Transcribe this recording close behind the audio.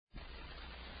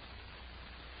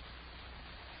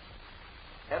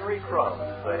Henry Crumb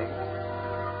sings.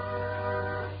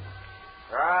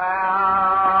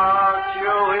 Can't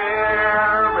you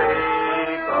hear me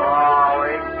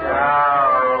calling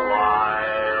Caroline,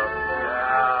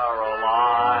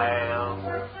 Caroline,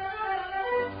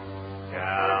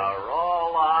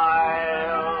 Caroline?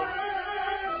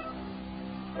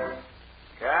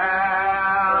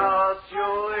 Can't you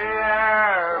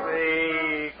hear me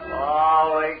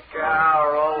calling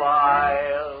Caroline,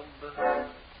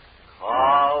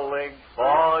 calling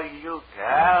for you,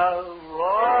 Caroline?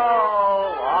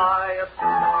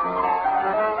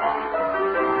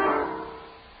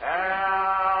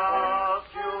 Can't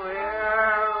you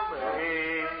hear me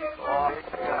calling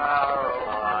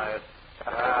Caroline,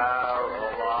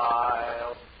 Caroline,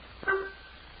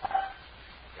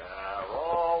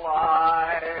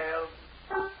 Caroline?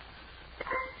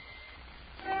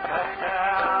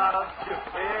 Can't you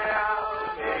hear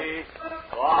me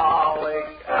calling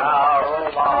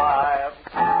Caroline,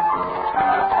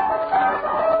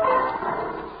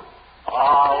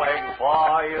 calling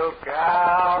for you,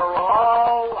 Caroline?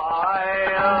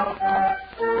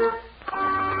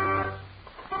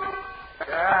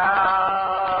 Can't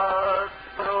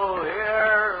you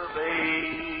hear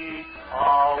me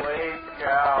calling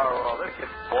Carol? This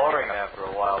gets boring after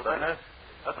a while, doesn't it?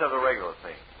 Let's have the regular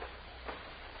thing.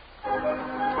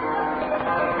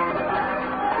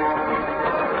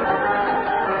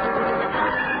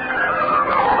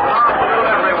 Hello,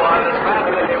 everyone. It's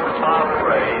Saturday here with Bob and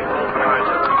Ray. Those guys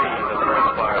have seen the first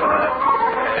part of that.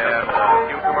 And a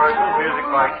few commercials, music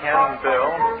by Ken and Bill.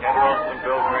 Ken Wilson,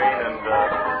 Bill Green, and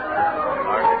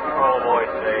our control boy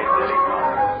today, Diddy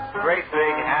Comer. Great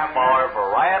big half-hour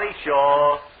variety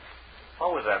show.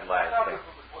 What was that last thing?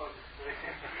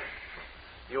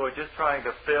 You were just trying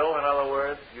to fill, in other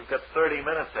words? You've got 30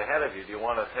 minutes ahead of you. Do you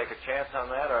want to take a chance on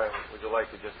that, or would you like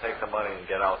to just take the money and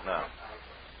get out now?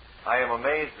 I am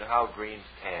amazed at how Green's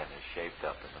tan is shaped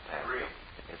up in the past.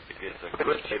 It's a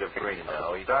good shade of green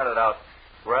now. He started out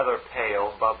rather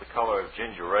pale, about the color of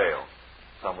ginger ale,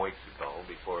 some weeks ago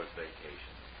before his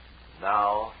vacation.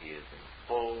 Now he is in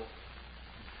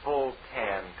full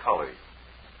tan color.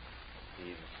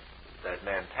 That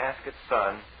Nantasket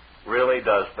sun really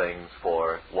does things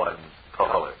for one's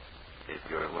color if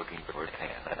you're looking for a tan.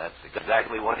 And that's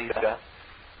exactly what he's got.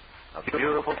 A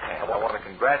beautiful tan. I want to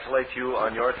congratulate you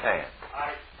on your tan.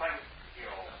 I thank you.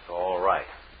 That's all right.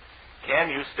 Ken,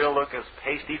 you still look as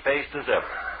pasty-faced as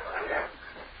ever.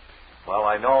 Well,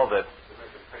 I know that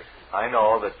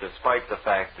despite the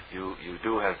fact that you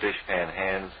do have dishpan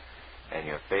hands and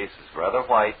your face is rather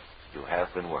white, you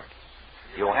have been working.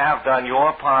 You have done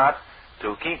your part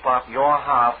to keep up your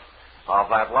half of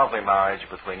that lovely marriage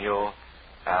between you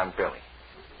and Billy.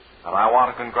 And I want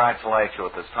to congratulate you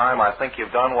at this time. I think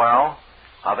you've done well.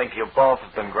 I think you both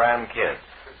have been grand kids.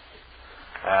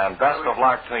 And best of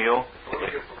luck to you.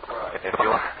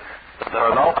 There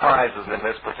are no prizes in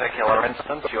this particular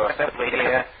instance. You are simply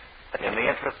here in the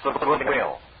interests of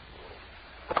goodwill.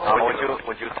 Now,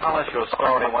 would you tell us your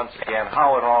story once again,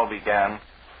 how it all began?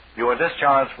 You were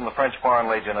discharged from the French Foreign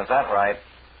Legion, is that right?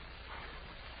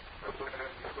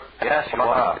 Yes, you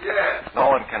are. Yes. No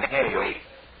one can hear you.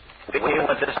 When you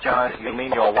were discharged, you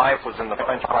mean your wife was in the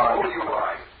French Foreign Legion?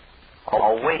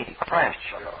 Oh, we, French.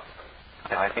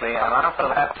 I see. And after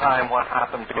that time, what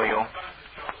happened to you?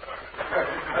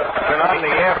 Been on the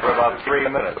air for about 3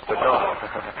 minutes, but no.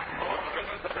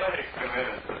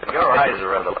 Your eyes are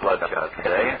rather bloodshot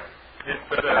today.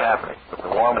 What's happening? The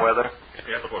warm weather?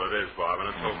 That's what it is, Bob, and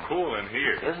it's so cool in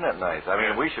here. Isn't it nice? I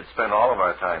mean, we should spend all of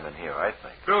our time in here, I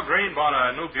think. Bill Green bought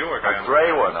a new Buick. A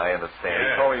gray one, I understand.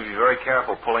 Yeah. He told me to be very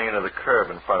careful pulling into the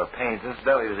curb in front of Payne's.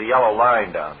 Incidentally, there's a yellow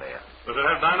line down there. Does it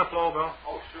have Dynaflow, Bill?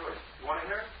 Oh, sure. You want to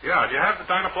hear it? Yeah, do you have the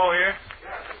Dynaflow here?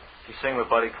 You sing with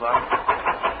Buddy Clark?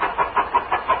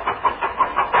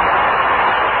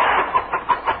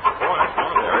 Boy, that's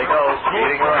wonderful. There he goes,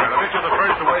 speeding I around. bet you're the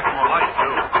first away from a light,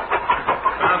 too.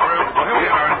 Sounds very well. Here we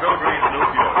are in Bill Green's new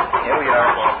Buick. Here we are.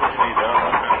 Well, put your knee down.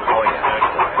 Oh, yeah.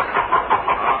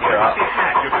 Here, What's your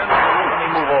hat? You've been on the let roof. me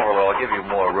move over a little. I'll give you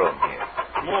more room here.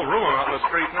 More room out in the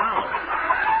street now.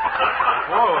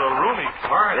 Whoa, what a roomy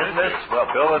car. Isn't this? Well,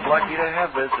 Bill is lucky to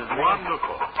have this, isn't he?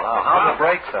 Wonderful. Wow, how's the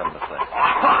brakes on the thing?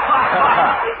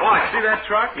 Watch, see that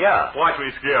truck? Yeah. Watch me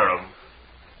scare him.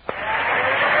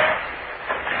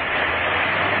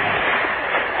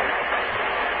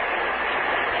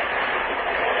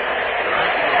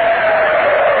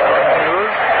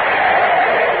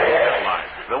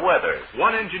 The weather.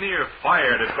 One engineer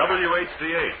fired at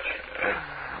WHCH.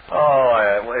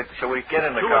 Wait, shall we get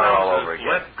in the Two car all announcers over again?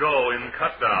 let go in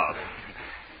cut down.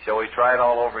 Shall we try it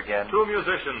all over again? Two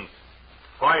musicians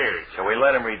Fired. Shall we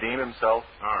let him redeem himself?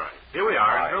 All right. Here we are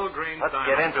All in right. Bill Green's Let's Dynaflow.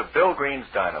 get into Bill Green's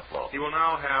Dynaflow. He will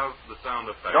now have the sound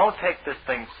effect Don't take this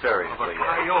thing of a seriously.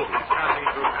 coyote passing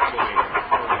through Abilene.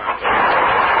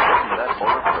 Listen to that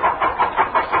motor crew.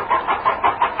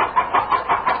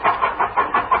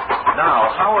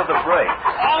 Now, how are the brakes?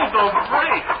 Oh, the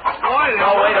brakes! Boy,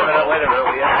 Oh, wait a minute.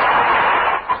 We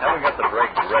haven't got the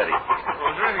brakes ready. Well,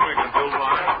 is there anything we can do,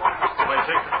 Vaughn?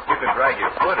 You can drag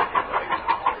your foot if you like.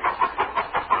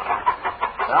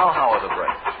 Now, how are the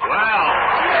brakes? Well.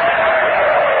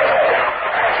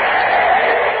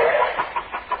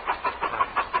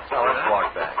 Now, let's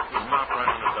walk back. You knocked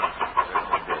right on the dime.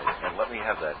 Certainly did. And let me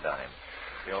have that dime.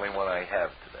 The only one I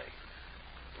have today.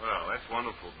 Well, that's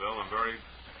wonderful, Bill. I'm very,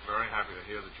 very happy to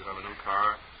hear that you have a new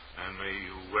car, and may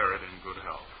you wear it in good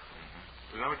health.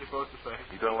 Is that what you're supposed to say?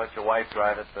 You gonna let your wife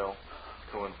drive it, Bill?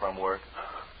 To and from work?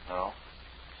 No?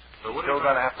 So what Still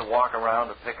gonna have to walk around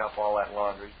to pick up all that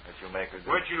laundry that you make her do?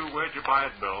 Where'd you buy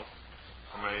it, Bill?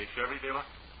 From a Chevy dealer?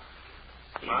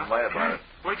 You might have bought it.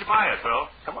 Where'd you buy it, Bill?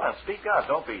 Come on, speak up.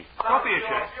 Don't be... Don't be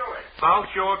ashamed. South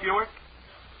Shore Buick?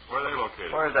 Where are they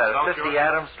located? Where is that? South 50 Shore?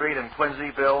 Adams Street in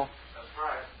Quincy, Bill?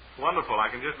 Wonderful. I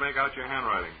can just make out your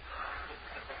handwriting.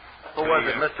 Who was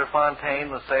it, Mr. Fontaine,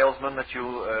 the salesman that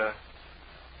you,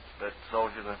 that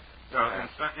sold you the...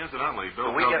 Incidentally,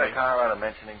 Bill... Did we get a car out of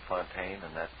mentioning Fontaine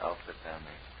and that outfit down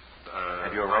there?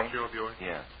 Have you arranged? South Shore Buick?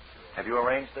 Yeah. Have you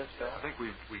arranged this, Bill? I think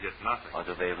we get nothing. Or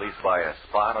did they at least buy a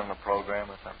spot on the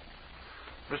program or something?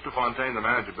 Mr. Fontaine, the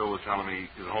manager, Bill, was telling me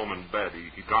he's home in bed.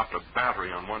 He dropped a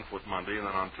battery on one foot Monday, and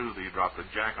then on Tuesday he dropped a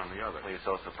jack on the other. Well, you're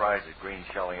so surprised that Green's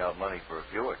shelling out money for a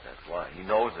Buick, that's why. He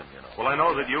knows him, you know. Well, I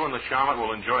know that you and the shaman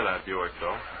will enjoy that Buick,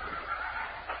 though.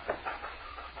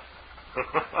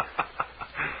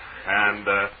 And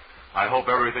I hope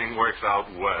everything works out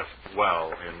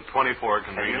well in 24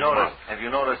 convenient months. Have you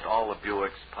noticed all the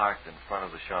Buicks parked in front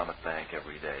of the Shawmut Bank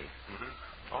every day? Mm-hmm.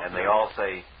 And they all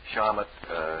say Shawmut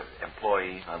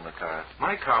employee on the car.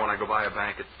 My car, when I go by a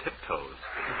bank, it tiptoes.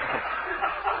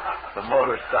 The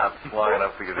motor stops long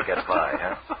enough for you to get by,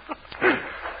 huh?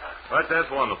 But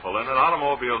that's wonderful. And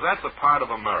automobiles, that's a part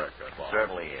of America. It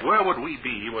certainly is. Where would we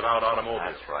be without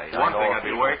automobiles? That's right. One thing, I'd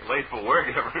be late for work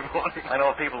every morning. I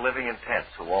know people living in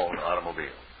tents who own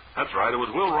automobiles. That's right. It was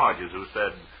Will Rogers who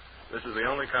said, this is the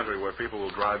only country where people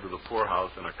will drive to the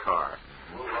poorhouse in a car.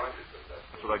 Will Rogers said that.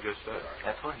 That's what I just said.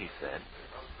 That's what he said.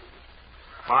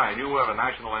 Fine. You have a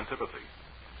national antipathy.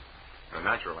 A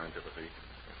natural antipathy.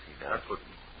 Yes, he does. That's what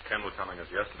Ken was telling us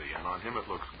yesterday, and on him it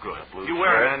looks good. You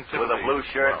wear an antipathy. With a blue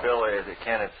shirt, well. Bill,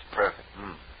 Ken, it's perfect.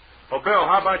 Well, Bill,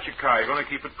 how about your car? You're going to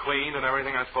keep it clean and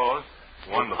everything, I suppose?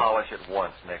 We'll polish it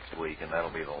once next week, and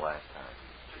that'll be the last time.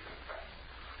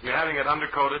 You're having it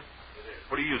undercoated?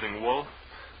 What are you using, wool?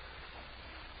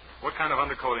 What kind of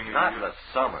undercoating are you Not using? in the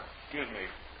summer. Excuse me.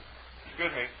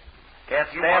 Excuse me. Can't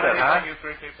stand it, huh? You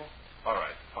three people? All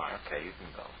right, fine. Okay, you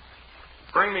can go.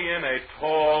 Bring me in a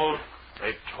tall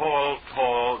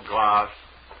glass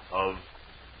of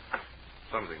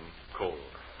something cold.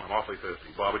 I'm awfully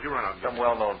thirsty. Bob, would you run out and get some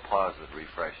well-known pause that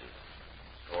refreshes.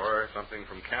 Or something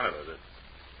from Canada that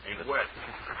ain't wet.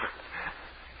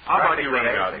 How about you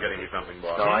running out and getting me something,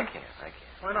 Bob? No, I can't.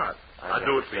 Why not? I'll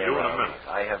do it for you in a minute.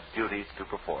 I have duties to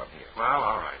perform here. Well,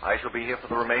 all right. I shall be here for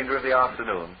the remainder of the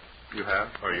afternoon. You have?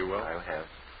 Or you will? I have.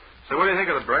 So what do you think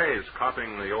of the Braves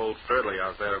copying the old Sturley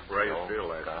out there at Braves Field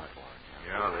last night?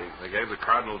 Yeah, they gave the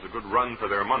Cardinals a good run for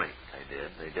their money.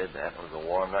 They did that. It was a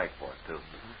warm night for it, too.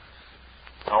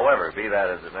 However, be that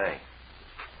as it may,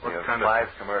 we have 5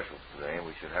 commercials today, and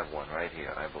we should have one right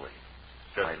here, I believe.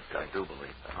 I do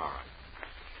believe that. All right.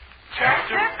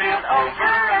 Chesterfield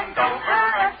over and over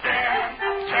again.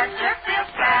 Chesterfield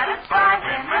satisfy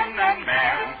women and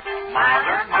men.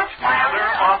 Milder, much milder,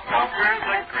 all smokers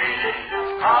agree.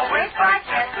 Always buy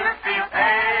Chesterfield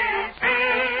ABC.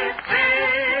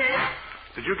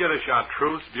 Did you get a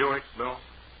chartreuse Buick, Bill?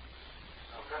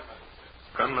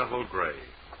 Gunmetal gray.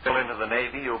 Fill into the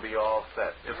Navy, you'll be all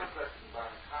set.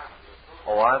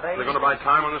 Oh, are they? They're going to buy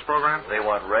time on this program? They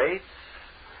want rates?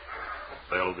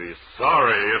 They'll be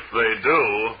sorry if they do.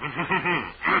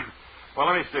 Well,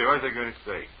 let me see. What was I going to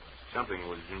say? Something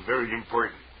was very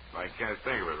important. I can't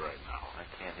think of it right now. I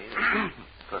can't either.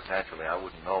 Because naturally, I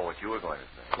wouldn't know what you were going to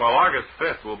say. Well, August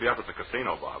 5th, we'll be up at the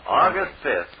casino, Bob. August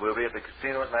 5th, we'll be at the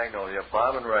casino at Magnolia,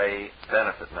 Bob and Ray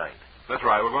benefit night. That's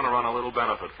right. We're going to run a little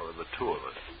benefit for the two of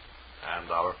us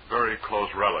and our very close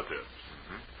relatives.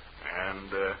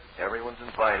 And everyone's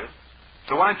invited.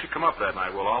 So why don't you come up that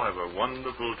night? We'll all have a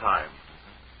wonderful time.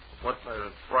 What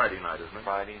Friday night, isn't it?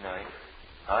 Friday night.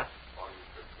 Huh?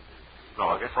 No,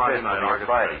 August Friday 5th night. August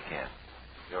Friday, Ken.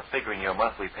 You're figuring your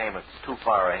monthly payments too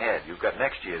far ahead. You've got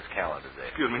next year's calendar there.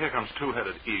 Excuse me, here comes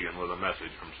Two-Headed Egan with a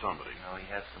message from somebody. No, he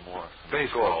has some more.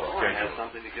 Baseball He has schedule.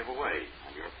 something to give away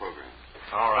on your program.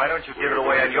 All Why right. don't you give it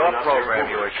away on your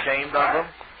program? You ashamed of them?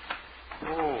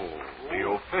 Oh, the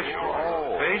official.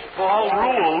 Oh. Baseball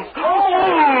rules.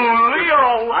 Oh,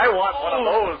 Leo! I want one of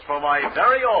those for my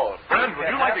very own. Friend, would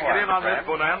you like to get in on this Fred.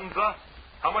 bonanza?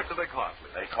 How much do they cost,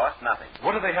 Leo? They cost nothing.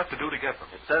 What do they have to do to get them?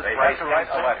 It says They price have to write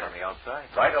a and letter. on the outside.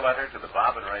 Write a letter to the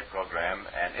Bob and Ray program,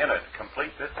 and in it,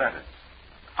 complete this sentence.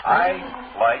 I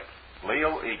like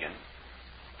Leo Egan.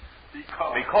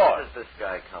 Where Because. does this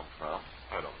guy come from?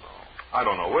 I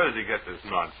don't know. Where does he get this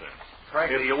nonsense?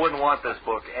 Frankly, you wouldn't want this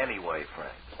book anyway,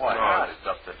 friend. Why No. not? It's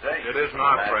up to date. It is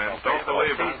not, National friend. Don't Baseball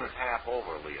believe it. Season. Season's half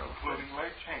over, Leo.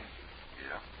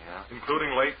 Yeah.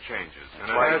 Including late changes. And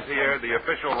it Right. has here the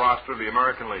official roster of the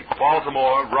American League.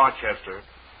 Baltimore, Rochester,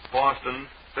 Boston,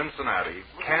 Cincinnati,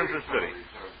 Kansas City,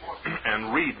 and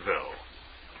Reedville.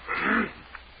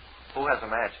 Who has a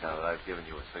match now that I've given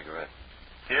you a cigarette?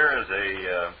 Here is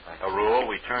a rule.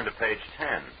 We turn to page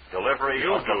 10. Delivery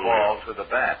You of the do, ball Leo. to the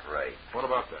bat, Ray. What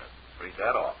about that? Read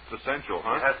that off. It's essential, It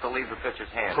huh? has to leave the pitcher's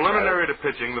hand. Preliminary to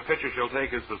pitching, the pitcher shall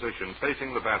take his position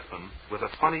facing the batsman with a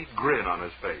funny grin on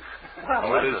his face.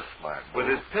 Well, with, that's his, a smart with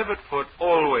move. his pivot foot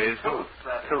always... Tooth.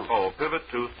 Oh, pivot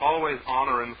tooth always on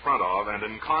or in front of and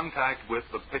in contact with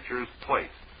the pitcher's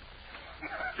plate. Did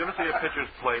you ever see a pitcher's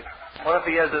plate? What if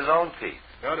he has his own teeth?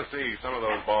 You ought to see some of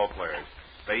those ball players.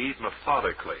 They eat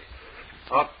methodically.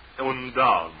 Up and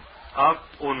down. Up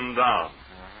and down.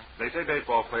 They say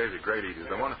baseball players are great eaters.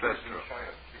 I wonder if that's true.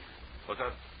 What's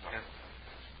that?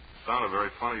 Sounded very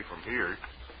funny from here.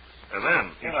 And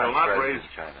then, he You're shall not dressed raise... in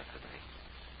China today.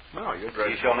 No, you're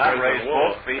dressed He shall not in raise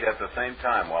wool. both feet at the same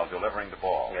time while delivering the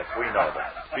ball. Yes, we know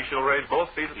that. He shall raise both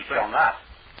feet at He the shall same not.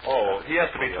 Oh, he has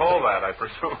to be told that, I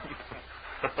presume.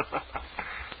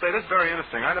 Say, this is very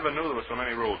interesting. I never knew there were so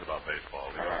many rules about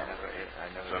baseball. I never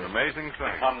It's an did. amazing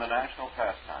thing. Become the national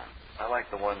pastime. I like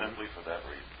the one Simply for that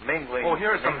reason. mingling. Oh,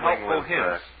 here are some mingling helpful with,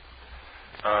 hints.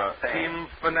 fans. Team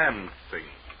financing.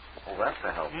 Oh, that's a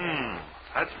help.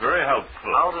 That's very helpful.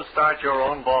 How to start your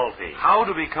own ball team. How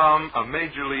to become a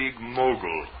major league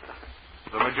mogul.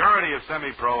 The majority of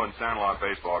semi-pro and sandlot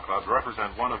baseball clubs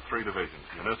represent one of three divisions: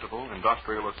 municipal,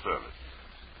 industrial, or service.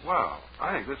 Well,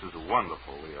 I think this is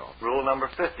wonderful, Leo. Rule number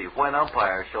 50. When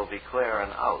umpire shall declare an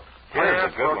out.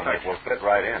 Here's a good one that protection. will fit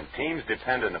right in. Teams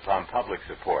dependent upon public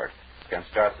support can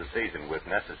start the season with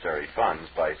necessary funds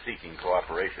by seeking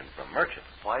cooperation from merchants.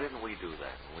 Why didn't we do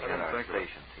that when we I had didn't our think of it.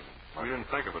 station team? We didn't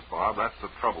think of it, Bob. That's the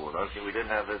trouble with us. See, we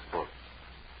didn't have this book.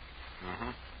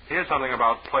 Here's something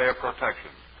about player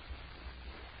protection.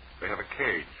 They have a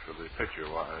cage for the pitcher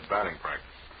while at batting practice.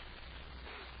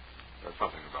 There's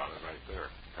something about it right there.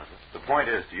 The point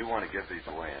is, do you want to give these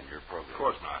away in your program? Of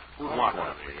course not. Who'd want one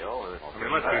of these? Leo. I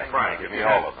mean, let's be frank. Give me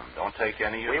all of them. Don't take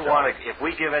any We yourself. want to, if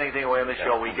we give anything away on the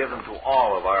show, we give them to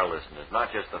all of our listeners,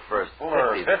 not just the first 50. Well, there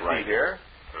are 50 that write. here.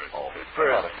 First, Oh,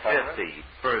 First cover. 50.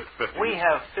 first 50. We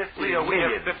have 50 Leo, we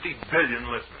million, have 50 billion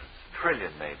listeners.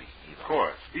 trillion maybe, even. Of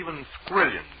course. Even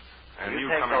squillions. And You you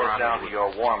take coming those around down here to your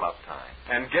warm-up time.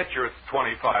 and get your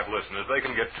 25 listeners. They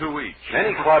can get 2 each.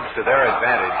 Many clubs, to their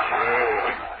advantage,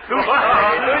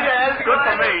 Yes, good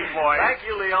for me, boy. Thank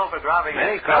you, Leo, for dropping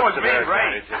many in. clubs was to me, their Ray.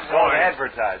 advantage have sold Boy.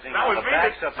 advertising That on was the me.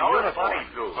 backs of the That was funny,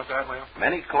 uniforms. too. What's that, Leo?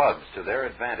 Many clubs, to their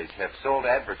advantage, have sold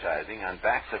advertising on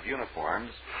backs of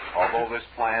uniforms, although this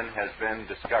plan has been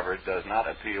discovered does not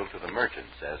appeal to the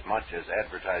merchants as much as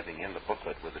advertising in the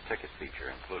booklet with a ticket feature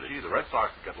included. Gee, the Red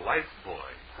Sox could get Life Boy.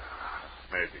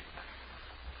 Maybe.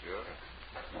 Sure.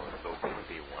 So going to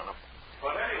be one of them.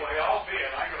 But anyway,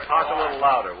 albeit, I'm going to Talk a little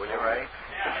louder, will you, Ray?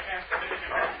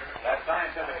 That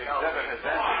scientific exhibit has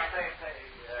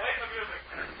ended.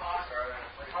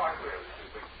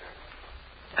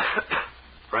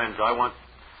 Friends, I want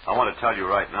to tell you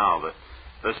right now that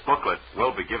this booklet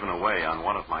will be given away on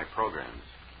one of my programs.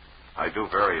 I do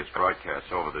various broadcasts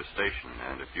over this station,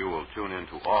 and if you will tune in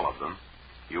to all of them,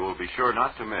 you will be sure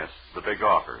not to miss the big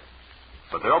offer.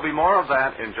 But there'll be more of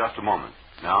that in just a moment.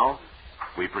 Now,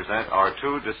 we present our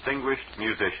two distinguished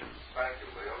musicians.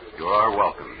 You are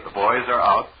welcome. The boys are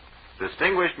out.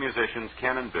 Distinguished musicians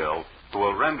Ken and Bill, who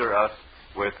will render us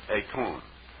with a tune.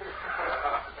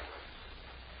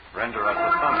 Render us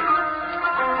a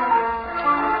thunder.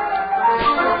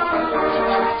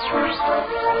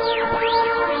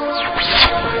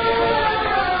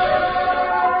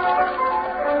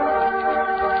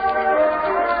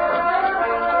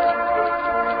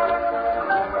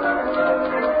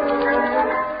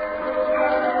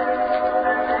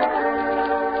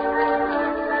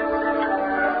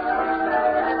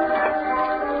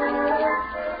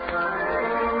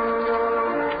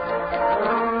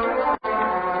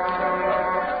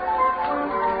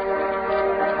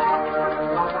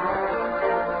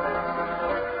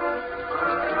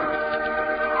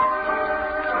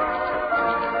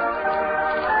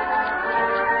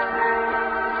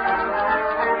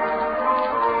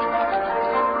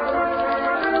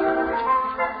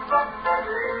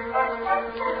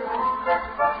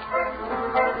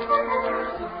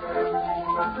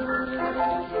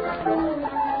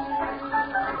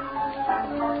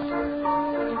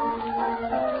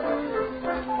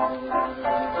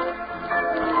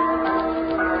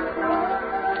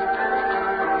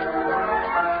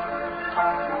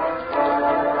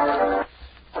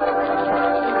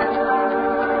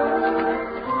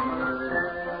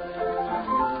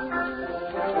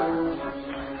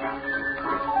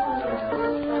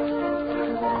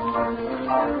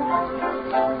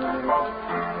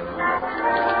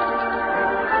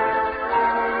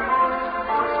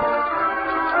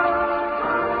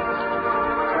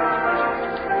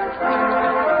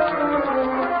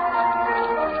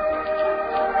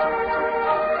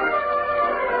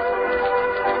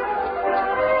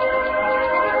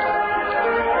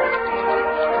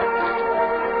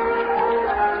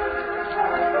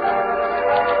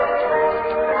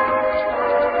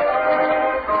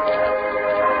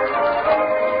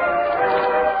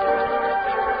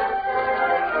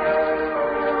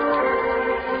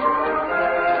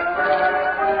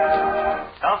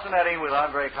 With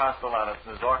Andre Castellanos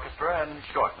and his orchestra and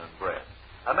shortening bread.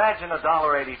 Imagine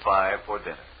 $1.85 for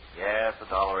dinner. Yes,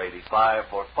 $1.85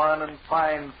 for fun and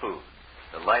fine food,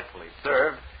 delightfully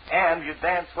served, and you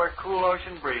dance where cool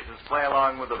ocean breezes play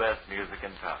along with the best music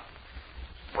in town.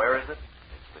 Where is it?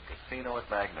 It's the Casino at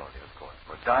Magnolia, of course.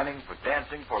 For dining, for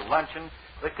dancing, for luncheon,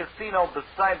 the casino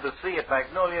beside the sea at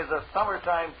Magnolia is a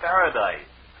summertime paradise.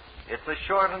 It's a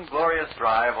short and glorious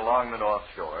drive along the North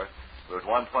Shore, Route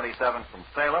 127 from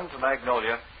Salem to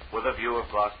Magnolia, with a view of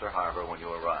Gloucester Harbor when you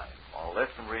arrive. All this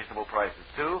and reasonable prices,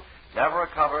 too. Never a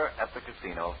cover at the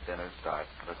casino. Dinner starts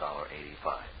at $1.85.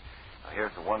 Now,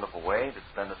 here's a wonderful way to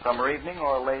spend a summer evening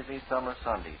or a lazy summer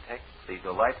Sunday. Take the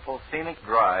delightful scenic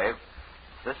drive.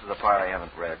 This is the part I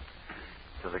haven't read.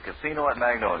 To the casino at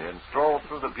Magnolia and stroll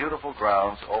through the beautiful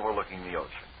grounds overlooking the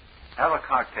ocean. Have a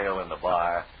cocktail in the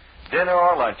bar, dinner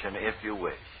or luncheon if you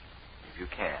wish, if you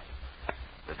can.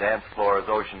 The dance floor is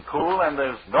ocean cool, and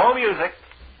there's no music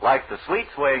like the sweet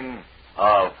swing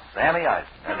of Sammy Eisen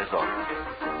and his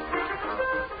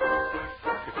orchestra.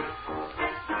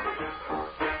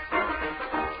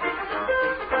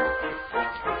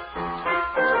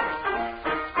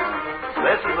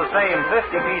 This is the same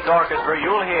 50-piece orchestra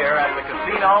you'll hear at the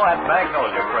casino at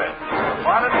Magnolia, friends. For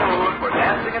fun and food, for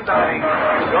dancing and dining,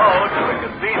 go to the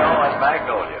casino at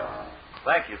Magnolia.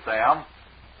 Thank you, Sam.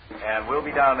 And we'll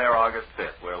be down there August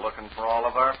 5th. We're looking for all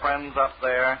of our friends up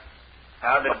there.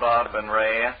 Howdy, Bob and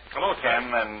Ray. Hello, Ken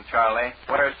and Charlie.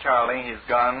 Where's Charlie? He's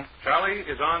gone. Charlie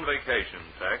is on vacation,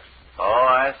 Tex. Oh,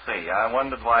 I see. I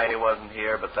wondered why he wasn't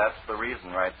here, but that's the reason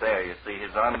right there. You see,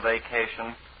 he's on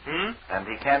vacation. And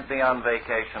he can't be on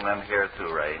vacation and here,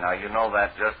 too, Ray. Now, you know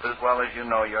that just as well as you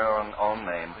know your own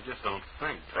name. I just don't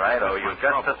think. Right-o. You've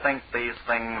got to think these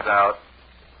things out.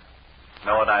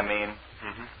 Know what I mean?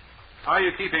 Mm-hmm. How are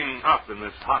you keeping up in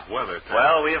this hot weather, Tex?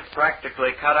 Well, we have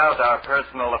practically cut out our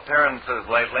personal appearances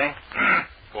lately.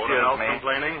 Excuse me.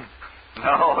 Complaining?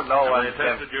 No Have one's they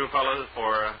tested you fellas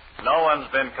for... No one's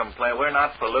been complaining. We're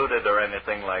not polluted or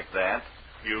anything like that.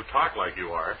 You talk like you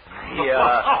are.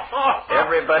 Yeah.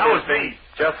 Everybody's been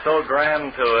just so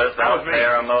grand to us out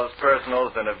there on those personals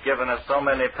and have given us so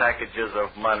many packages of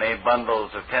money,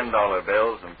 bundles of $10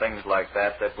 bills and things like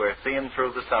that, that we're seeing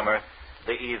through the summer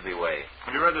the easy way.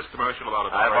 Have you read this commercial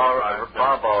about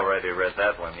Bob already read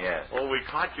that one, yes. Oh, we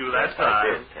caught you that yes, time. I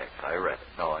did, Tex. I read it.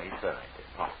 No, he said I did.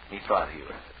 Oh. He thought he read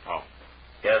it. Oh.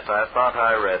 Yes, I thought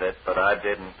I read it, but I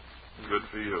didn't. Good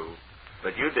for you.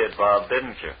 But you did, Bob,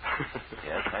 didn't you?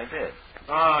 Yes, I did.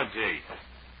 Oh, gee.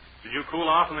 Did you cool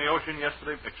off in the ocean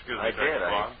yesterday? Excuse me, I did.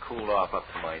 Bob. I cooled off up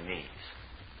to my knees.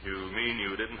 You mean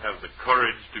you didn't have the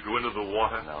courage to go into the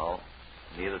water? No,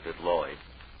 neither did Lloyd.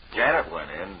 Janet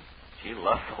went in. She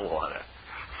loved the water.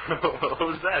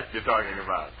 Who's that you're talking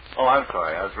about? Oh, I'm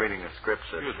sorry. I was reading the scripts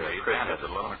at Excuse me, Chris Janet at at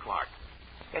 11 o'clock.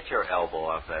 Get your elbow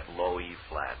off that low E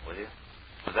flat, will you?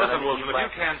 Listen, Wilson, if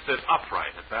you can't sit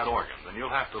upright at that organ, then you'll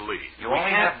have to leave. You we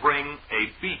only can't have... bring a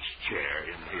beach chair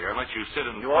in here and let you sit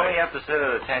and You only have to sit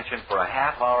at attention for a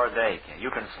half hour a day.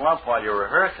 You can slump while you're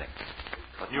rehearsing.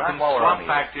 But you can slump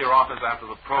back to your office after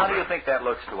the program. How do you think that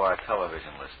looks to our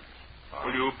television listeners?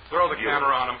 Will you throw the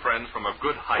camera on them, friends, from a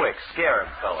good height? Quick, scare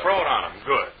him, fellas. Throw it on them.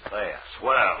 Good. There.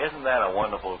 Swell. Isn't that a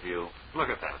wonderful view? Look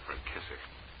at that for a kisser.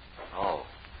 Oh.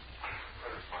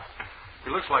 He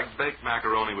looks like baked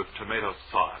macaroni with tomato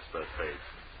sauce, that face.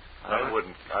 I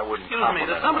wouldn't Excuse me,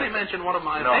 did somebody mention one of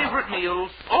my No. favorite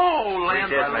meals? Oh, We land,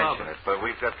 did I love mention it. it, but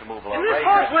we've got to move along. Is this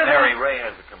hot weather? Ray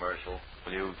has a commercial.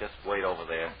 Will you just wait over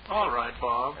there, All right,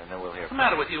 Bob. and then we'll hear What's the from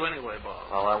matter you. with you anyway, Bob?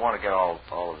 Well, I want to get all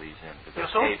of these in. 'cause You're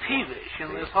they're so paid for. peevish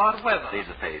in this hot weather. These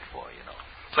are paid for, you know.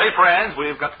 Say, friends,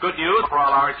 we've got good news for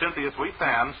all our Cynthia Sweet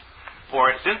fans.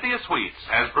 For Cynthia Sweets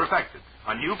has perfected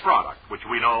a new product which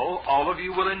we know all of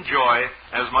you will enjoy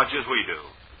as much as we do.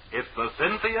 It's the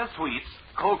Cynthia Sweets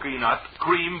Coconut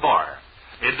Cream Bar.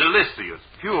 A delicious,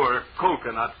 pure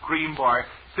coconut cream bar,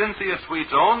 Cynthia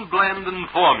Sweets' own blend and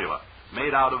formula,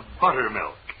 made out of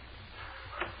buttermilk.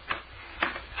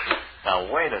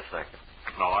 Now, wait a second.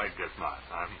 No, I guess not.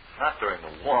 Not during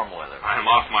the warm weather. I'm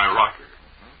off my rocker.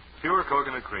 Pure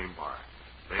coconut cream bar.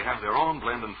 They have their own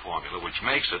blend and formula, which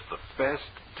makes it the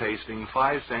best-tasting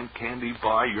 5-cent candy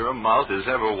bar your mouth has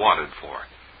ever wanted for.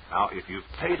 Now, if you've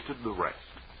tasted the rest,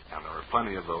 and there are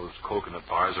plenty of those coconut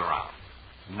bars around,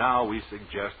 now we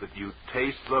suggest that you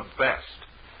taste the best.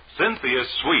 Cynthia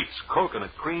Sweets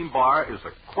Coconut Cream Bar is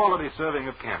a quality serving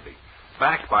of candy,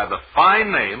 backed by the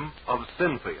fine name of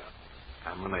Cynthia.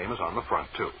 And the name is on the front,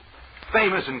 too.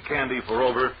 Famous in candy for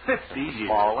over 50 years.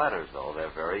 Small letters, though.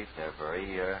 They're very,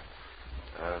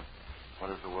 what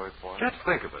is the word for it? Just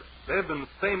think of it. They've been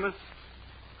famous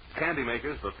candy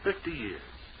makers for 50 years.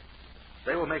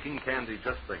 They were making candy,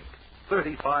 just think,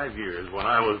 35 years when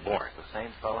I was born. The same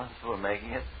fellas who are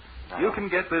making it? No. You can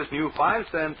get this new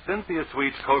 5-cent Cynthia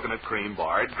Sweets Coconut Cream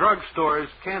Bar at drugstores,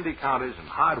 candy counters, and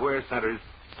hardware centers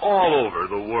all over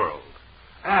the world.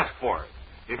 Ask for it.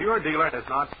 If your dealer has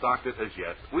not stocked it as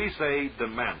yet, we say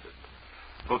demand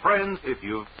it. For friends, if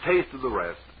you've tasted the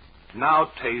rest,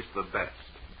 now taste the best.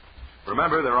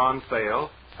 Remember, they're on sale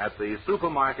at the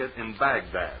supermarket in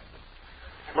Baghdad.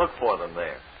 Look for them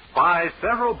there. Buy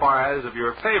several bars of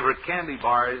your favorite candy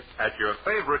bars at your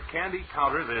favorite candy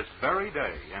counter this very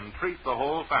day and treat the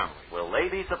whole family. Will they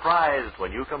be surprised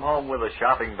when you come home with a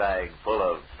shopping bag full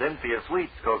of Cynthia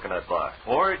Sweets coconut bars?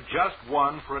 Or just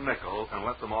one for a nickel and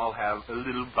let them all have a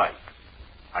little bite.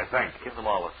 I think. Give them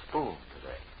all a spoon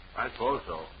today. I suppose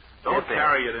so. Don't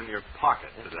carry it in your pocket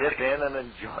today. Dip in and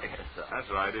enjoy yourself.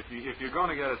 That's right. If you're going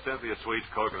to get a Cynthia Sweets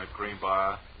coconut cream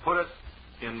bar, put it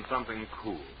in something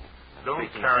cool. Don't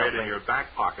carry it in your back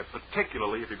pocket,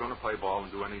 particularly if you're going to play ball and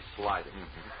do any sliding.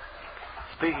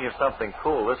 Mm-hmm. Speaking of something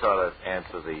cool, this ought to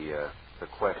answer the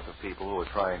quest of people who are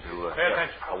trying to Pay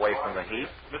attention. Get away from the heat.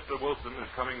 Mr. Wilson is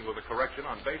coming with a correction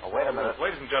on baseball. Oh, wait a minute.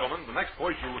 Ladies and gentlemen, the next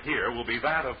voice you'll hear will be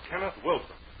that of Kenneth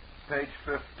Wilson. Page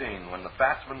 15, when the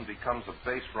batsman becomes a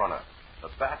base runner. The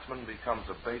batsman becomes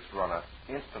a base runner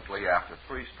instantly after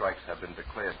 3 strikes have been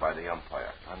declared by the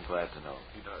umpire. I'm glad to know.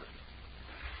 He does.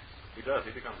 He does.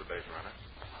 He becomes a base runner.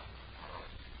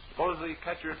 Suppose the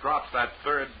catcher drops that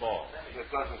third ball. It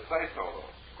doesn't say so,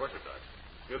 though. Of course it does.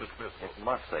 You're dismissed. It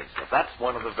must say so. That's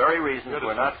one of the very reasons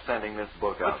we're not sending this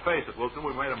book out. Let's face it, Wilson,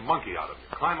 we made a monkey out of you.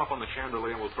 Climb up on the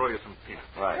chandelier and we'll throw you some peanuts.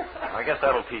 Right. I guess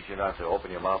that'll teach you not to open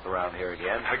your mouth around here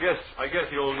again. I guess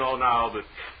you'll know now that...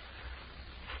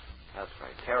 That's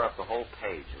right. Tear up the whole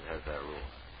page. It has that rule.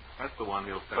 That's the one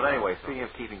you'll send. But anyway, speaking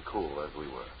of keeping cool, as we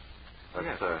were,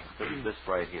 let's, Yes. this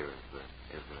right here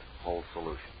is the whole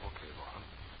solution. Okay, Bob.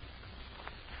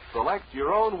 Select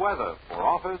your own weather for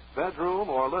office, bedroom,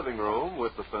 or living room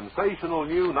with the sensational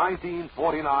new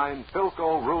 1949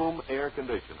 Philco Room Air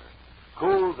Conditioner.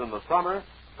 Cools in the summer,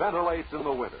 ventilates in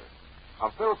the winter. A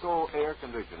Philco air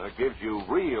conditioner gives you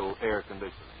real air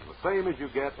conditioning, the same as you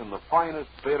get in the finest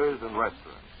theaters and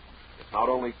restaurants. It not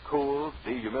only cools,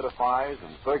 dehumidifies,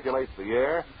 and circulates the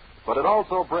air, but it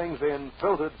also brings in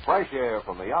filtered fresh air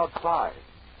from the outside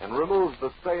and removes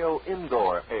the stale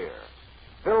indoor air.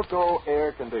 Philco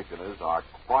air conditioners are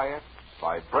quiet,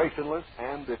 vibrationless,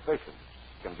 and efficient.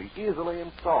 Can be easily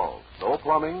installed. No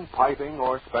plumbing, piping,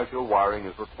 or special wiring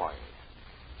is required.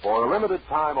 For a limited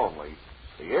time only,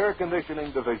 the air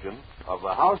conditioning division of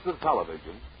the House of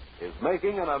Television is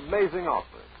making an amazing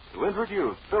offer to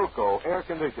introduce Philco air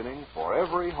conditioning for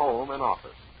every home and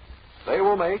office. They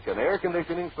will make an air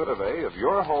conditioning survey of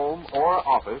your home or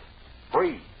office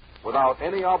free, without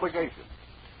any obligation.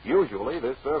 Usually,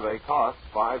 this survey costs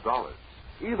 $5.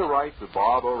 Either write to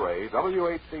Bob or Ray,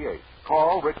 WHCH.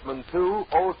 Call Richmond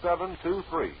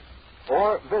 20723,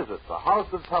 or visit the House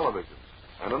of Television,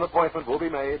 and an appointment will be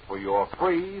made for your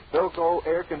free Philco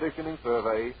air conditioning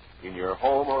survey in your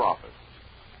home or office.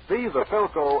 See the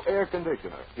Philco air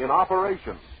conditioner in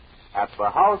operation at the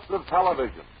House of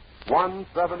Television,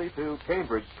 172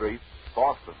 Cambridge Street,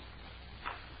 Boston.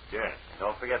 Yes.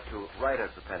 Don't forget to write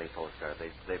us a penny postcard.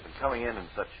 They've been coming in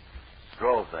such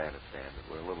droves, I understand, that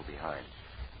we're a little behind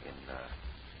in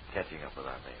catching up with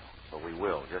our mail. But we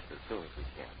will, just as soon as we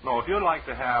can. No, if you'd like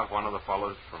to have one of the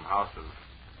fellows from House of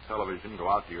Television go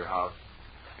out to your house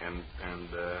and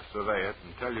survey it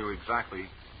and tell you exactly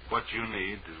what you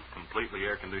need to completely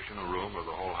air condition a room or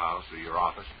the whole house or your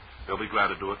office, They'll be glad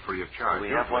to do it free of charge. We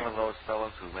have one of those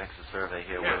fellows who makes a survey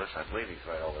here with us. I believe he's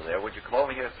right over there. Would you come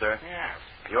over here, sir? Yes.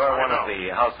 You're one of the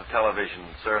House of Television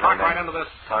survey Talk men. right into this.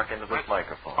 Talk into this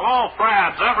microphone. Hello,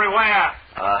 friends everywhere.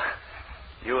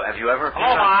 Have you ever appeared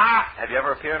Hello, Ma. Have you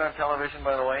ever appeared on television,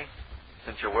 by the way?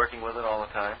 Since you're working with it all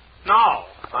the time? No,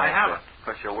 I haven't. Of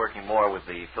course, you're working more with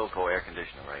the Philco air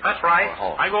conditioner right now. That's right.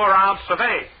 Or home. I go around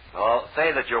surveying. Well,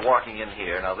 say that you're walking in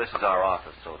here. Now, this is our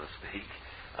office, so to speak.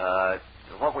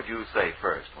 What would you say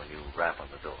first when you rap on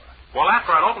the door? Well,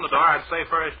 after I'd open the door, I'd say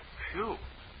first, phew.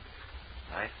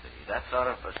 I see. That sort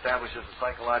of establishes a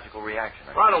psychological reaction.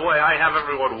 Right away, I have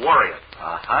everyone worrying.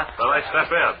 Uh-huh. Then I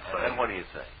step in. Then what do you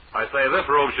say? I say, this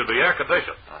room should be air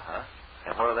conditioned. Uh-huh.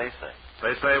 And what do they say?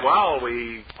 They say, well,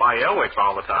 we buy Airwicks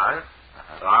all the time.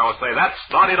 Uh-huh. I always say, that's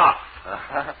not enough.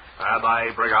 Uh-huh. And I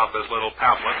bring out this little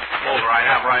pamphlet folder I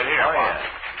have right here. Oh, Bob.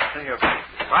 yeah. In your page.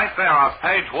 Right there on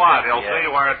page 1, you'll Yeah. see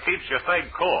where it keeps your thing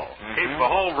cool. Mhm. Keeps the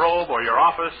whole room or your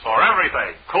office or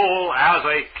everything cool as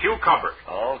a cucumber.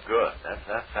 Oh, good.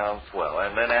 That sounds swell.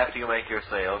 And then after you make your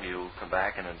sale, you come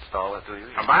back and install it, do you?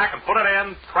 Come back and put it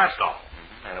in, presto.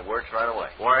 Mhm. And it works right away.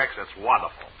 Works, it's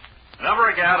wonderful. Never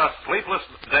again a sleepless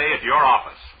day at your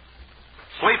office.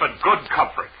 Sleep in good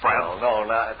comfort, friend. No,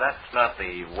 that's not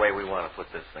the way we want to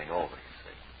put this thing over, you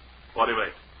see. What do you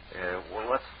mean? Well,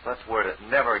 let's word it,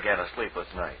 never again a sleepless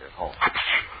night at home.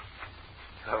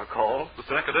 Have a cold? Is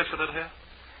the air conditioned in here?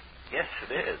 Yes,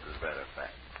 it is, as a matter of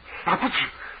fact.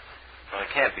 Well, it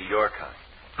can't be your kind.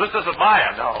 This isn't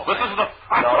mine. No. This isn't the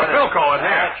No, it Philco in isn't.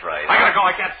 here. That's right. I gotta go.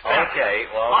 I can't stand it. Okay,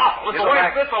 well... Oh, it's you the go worst.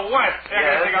 back- It's the worst air Yeah,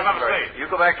 conditioning I've this ever is seen. You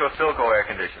go back to a Philco air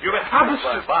conditioner. You get...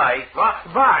 Bye.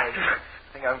 Bye.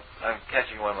 I think I'm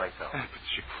catching one myself.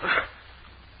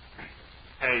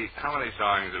 Hey, how many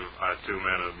songs have our two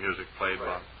men of music played,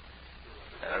 Bob?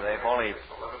 They've only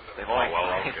played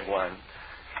okay. one.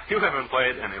 You haven't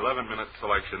played an 11-minute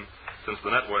selection since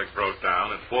the network broke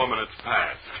down at 4 minutes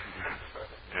past.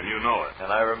 And you know it.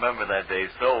 And I remember that day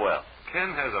so well.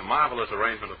 Ken has a marvelous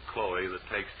arrangement of Chloe that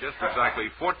takes just exactly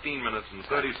 14 minutes and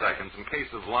 30 seconds in case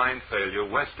of line failure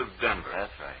west of Denver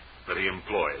That's right. that he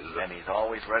employs. And he's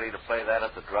always ready to play that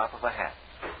at the drop of a hat.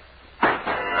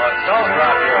 But don't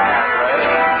drop your hat,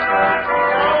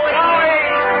 Ray.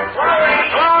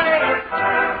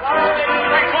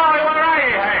 Chloe, where are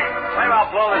you? Hey. Maybe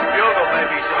I'll blow this bugle,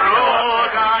 maybe.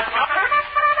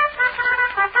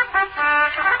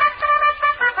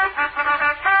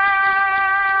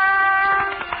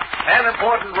 And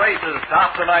important races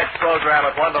top tonight's program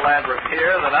at Wonderland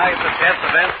Revere. The 9th and 10th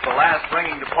events, the last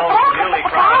bringing to close the newly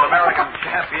crowned American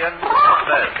champion,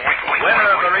 says, winner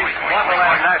of the recent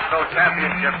Wonderland National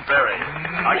Championship Series.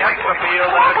 Against the field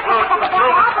that includes the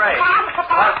Silver Trace,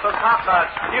 plus the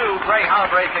top-notch new Greyhound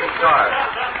racing stars.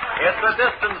 It's a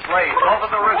distance race over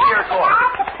the Revere course.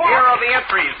 Here are the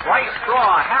entries: White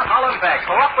Straw, Half Hollenbeck,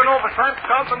 Corrupt and Over Trent,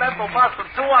 Continental Bus, and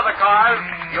two other cars.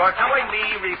 You're telling me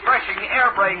refreshing air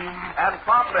brakes and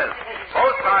promptness.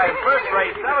 Both times, first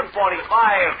race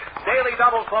 7:45. Daily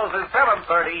double closes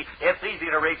 7:30. It's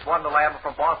easy to reach Wonderland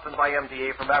from Boston by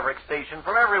MTA, from Maverick Station,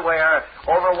 from everywhere,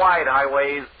 over wide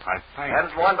highways. I think.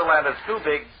 And Wonderland is two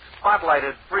big,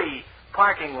 spotlighted, free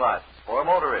parking lots for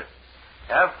motorists.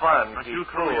 Have fun. Aren't Keep you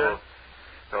through cool. yet?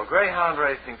 So Greyhound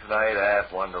racing tonight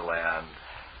at Wonderland.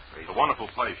 It's a wonderful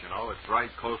place, you know. It's right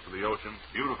close to the ocean.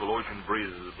 Beautiful ocean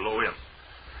breezes blow in.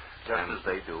 Just as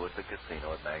they do at the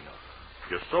casino at Magnolia.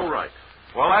 You're so right.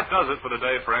 Well, that does it for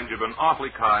today, friend. You've been awfully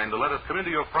kind to let us come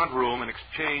into your front room and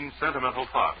exchange sentimental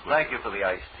thoughts. Thank you for the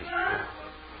iced tea.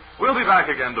 We'll be back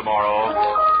again tomorrow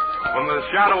when the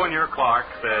shadow in your clock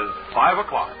says 5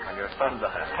 o'clock. On your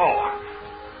sundial. Oh.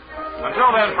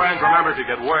 Until then, friends, remember to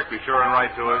get work. Be sure and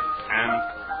write to us. And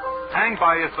hang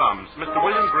by your thumbs. Mr.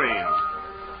 William Green.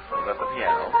 Was at the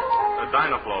piano. The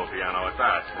Dynaflow piano at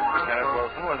that. Kenneth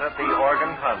Wilson was at the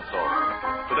organ console.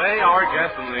 Today, our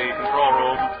guest in the control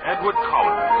room, Edward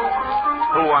Collins,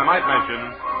 who I might mention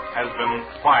has been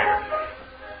fired.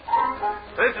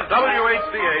 This is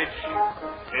WHCH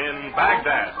in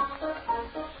Baghdad.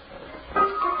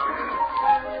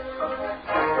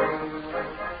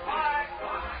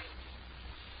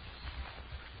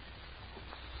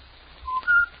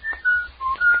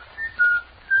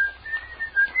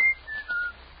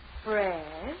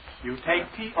 Fresh. You take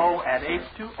T.O. at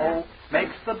H2O,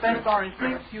 makes the best orange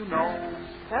drinks you know.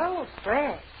 So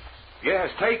fresh. Yes,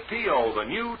 take T.O., the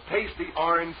new tasty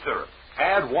orange syrup.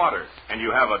 Add water, and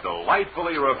you have a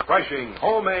delightfully refreshing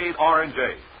homemade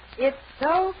orangeade. It's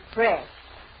so fresh.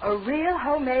 A real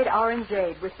homemade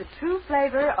orangeade with the true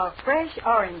flavor of fresh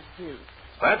orange juice.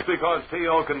 That's because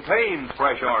T.O. contains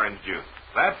fresh orange juice.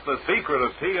 That's the secret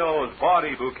of T.O.'s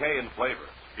body bouquet and flavor.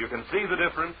 You can see the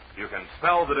difference, you can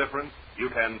smell the difference, you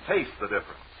can taste the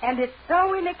difference. And it's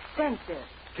so inexpensive.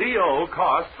 T.O.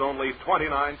 costs only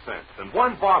 29 cents, and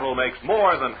one bottle makes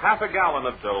more than half a gallon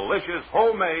of delicious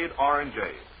homemade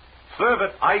orangeade. Serve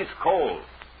it ice cold.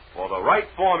 For the right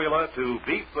formula to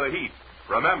beat the heat,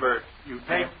 remember, You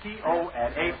take T.O.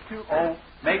 and H2O,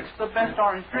 makes the best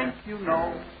orange drink you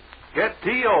know. get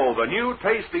T.O., the new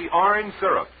tasty orange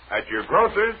syrup, at your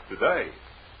grocer's today.